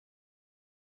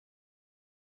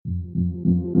So,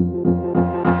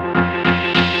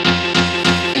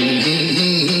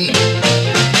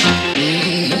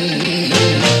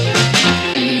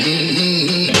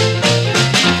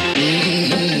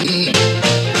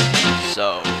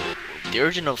 the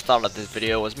original thought of this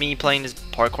video was me playing this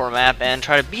parkour map and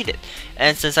try to beat it.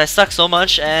 And since I suck so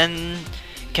much and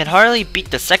can hardly beat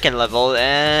the second level,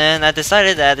 and I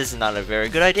decided that this is not a very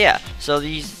good idea. So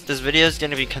this video is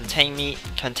going to be containing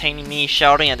me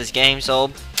shouting at this game, so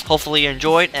hopefully you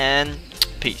enjoyed, and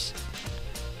peace.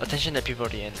 Attention to people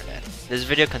on the internet. This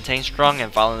video contains strong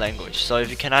and violent language, so if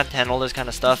you cannot handle this kind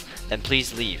of stuff, then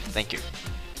please leave. Thank you.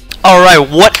 Alright,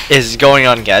 what is going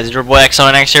on, guys? It's your boy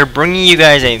XONX here, bringing you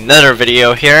guys another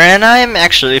video here, and I'm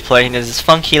actually playing this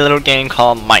funky little game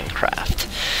called Minecraft.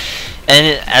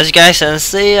 And as you guys can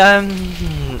see, I'm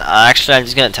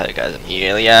just gonna tell you guys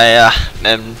immediately.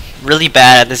 I'm really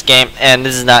bad at this game, and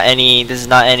this is not any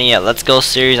Let's Go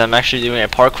series. I'm actually doing a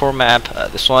parkour map,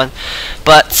 this one.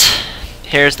 But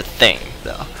here's the thing,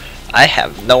 though. I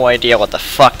have no idea what the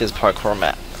fuck this parkour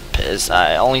map is.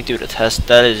 I only do the test.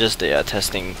 That is just the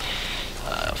testing.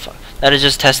 That is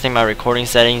just testing my recording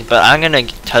settings. But I'm gonna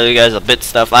tell you guys a bit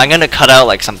stuff. I'm gonna cut out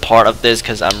like some part of this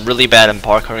because I'm really bad in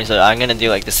parkouring. So I'm gonna do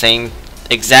like the same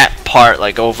exact part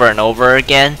like over and over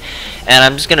again, and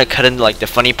I'm just gonna cut in like the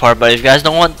funny part. But if you guys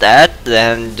don't want that,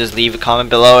 then just leave a comment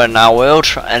below, and I will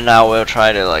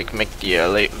try to like make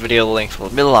the video length a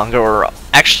little bit longer,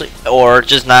 or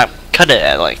just not cut it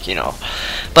at, like, you know.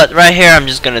 But right here I'm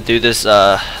just gonna do this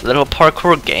little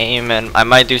parkour game, and I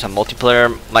might do some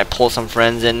multiplayer, might pull some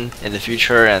friends in the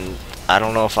future, and I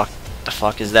don't know if the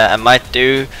fuck is that. I might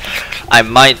do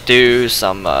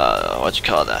some what you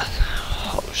call that?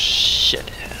 Oh shithead.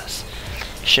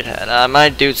 I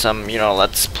might do some, you know,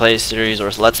 let's play series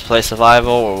or let's play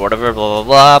survival or whatever, blah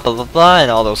blah blah blah blah blah, and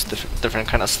all those different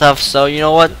kind of stuff. So you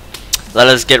know what? Let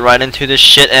us get right into this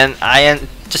shit. And I am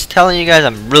just telling you guys,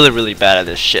 I'm really bad at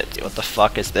this shit. What the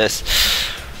fuck is this?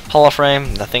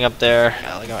 Holoframe, nothing up there.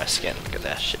 Oh, look at my skin. Look at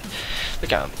that shit.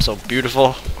 Look at I'm so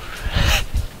beautiful.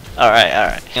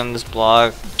 Alright. On this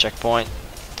block, checkpoint.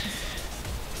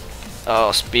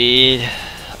 Oh, speed.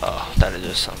 Oh, that is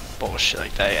just some bullshit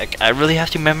like that. I really have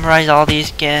to memorize all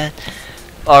these again.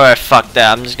 Alright, fuck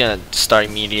that. I'm just gonna start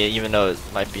immediately, even though it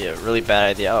might be a really bad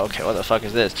idea. Oh, okay, what the fuck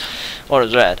is this? What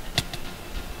is that?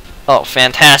 Oh,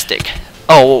 fantastic.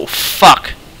 Oh,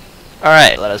 fuck.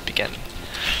 Alright, let us begin.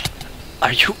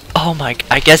 Are you? Oh my.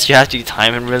 I guess you have to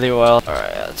time it really well.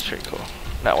 Alright, that's pretty cool.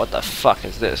 Now, what the fuck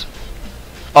is this?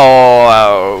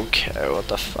 Oh, okay. What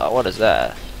the fuck? What is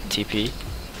that? TP?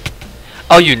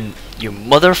 Oh, you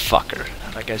motherfucker.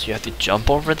 I guess you have to jump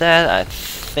over that, I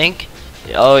think.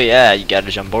 Oh, yeah, you gotta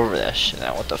jump over that shit.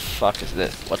 Now, what the fuck is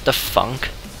this? What the funk?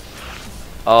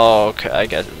 Oh, okay, I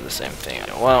guess it's the same thing.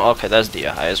 Well, okay, that's the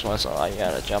highest one, so I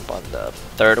gotta jump on the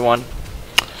third one.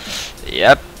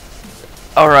 Yep.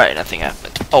 Alright, nothing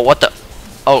happened. Oh, what the?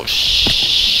 Oh,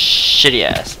 shitty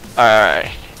ass.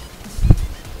 Alright.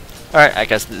 Alright, I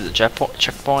guess this is a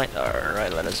checkpoint.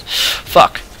 Alright, let us.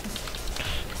 Fuck.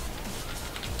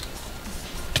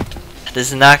 This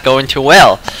is not going too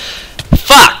well.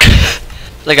 Fuck!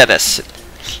 Look at this.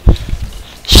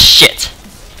 Shit.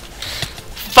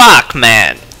 Fuck,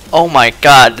 man. Oh my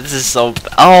god, this is so.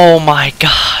 Oh my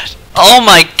god. Oh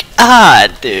my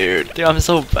god, dude. Dude, I'm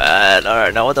so bad.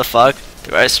 Alright, now what the fuck?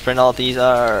 Do I sprint all these?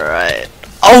 Alright.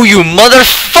 Oh, you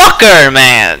motherfucker,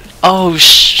 man. Oh,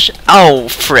 oh,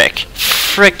 frick.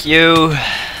 Frick you.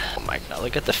 Oh my god,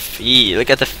 look at the feet. Look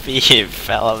at the feet. It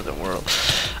fell out of the world.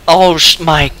 Oh,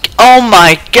 oh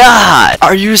my god.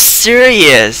 Are you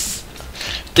serious?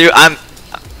 Dude,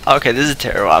 okay, this is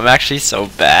terrible. I'm actually so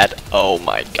bad. Oh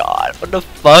my god. What the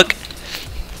fuck?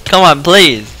 Come on,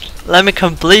 please. Let me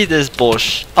complete this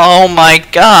bullshit. Oh my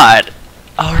god.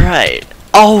 Alright.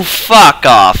 Oh, fuck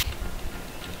off.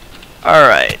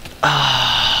 Alright.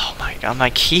 Oh my god, my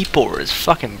keyboard is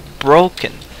fucking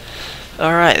broken.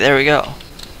 Alright, there we go.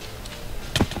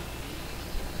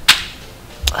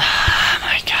 Oh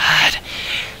my god.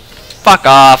 Fuck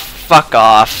off. Fuck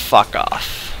off. Fuck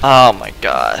off. Oh my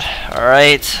god.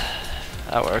 Alright.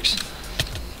 That works.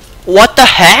 What the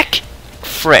heck?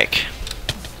 Frick.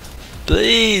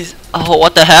 Please. Oh,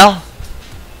 what the hell?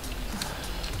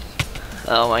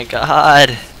 Oh my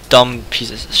god. Dumb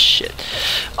pieces of shit.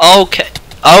 Okay.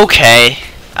 Okay.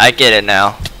 I get it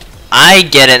now. I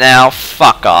get it now.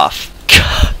 Fuck off.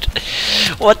 God.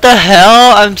 What the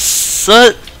hell? I'm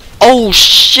so. Oh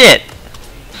shit.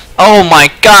 Oh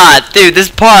my god. Dude, this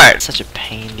part. Such a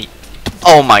pain.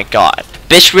 Oh my god.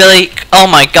 Bitch, really? Oh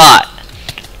my god.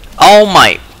 Oh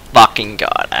my fucking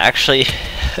god. Actually,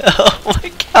 Oh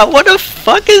my god, what the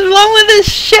fuck is wrong with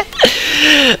this shit?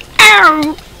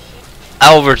 Ow!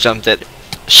 I overjumped it.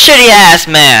 Shitty ass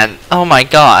man! Oh my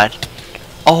god.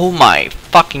 Oh my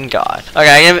fucking god.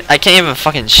 Okay, I can't even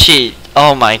fucking cheat.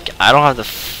 Oh my, I don't have the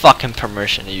fucking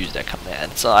permission to use that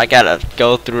command, so I gotta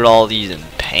go through all these in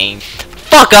pain.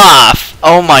 Fuck off!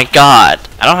 Oh my god.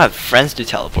 I don't have friends to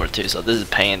teleport to, so this is a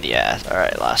pain in the ass.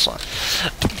 Alright, last one.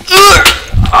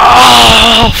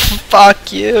 Oh,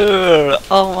 fuck you!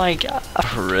 Oh my god.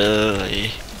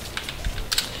 Really?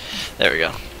 There we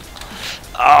go.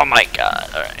 Oh my god,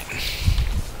 alright.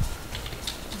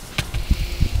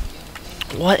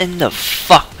 What in the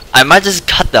fuck? I might just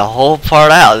cut the whole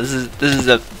part out. This is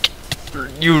a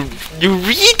you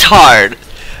retard.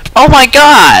 Oh my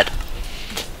god.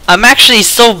 I'm actually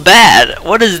so bad.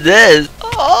 What is this?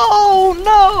 Oh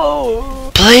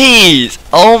no. Please.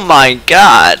 Oh my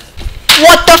god.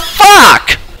 What the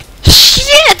fuck?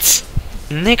 Shit.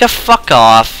 Nigga, fuck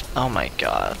off. Oh my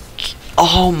god.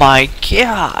 Oh my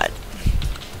god.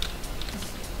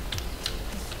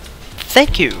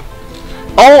 Thank you.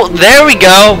 Oh, there we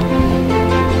go.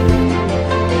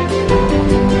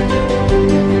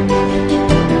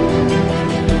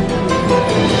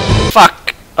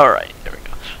 Fuck. Alright, there we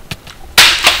go.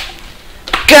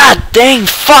 God dang,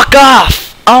 fuck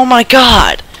off. Oh my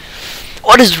god.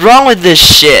 What is wrong with this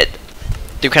shit?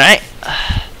 Dude, can I...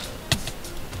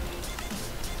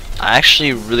 I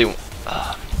actually really...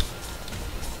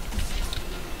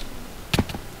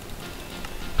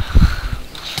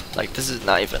 Like, this is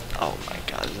not even... Oh my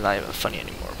god, this is not even funny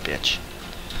anymore, bitch.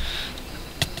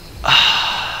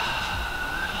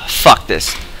 Fuck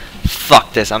this.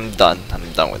 Fuck this, I'm done.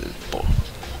 I'm done with this bull.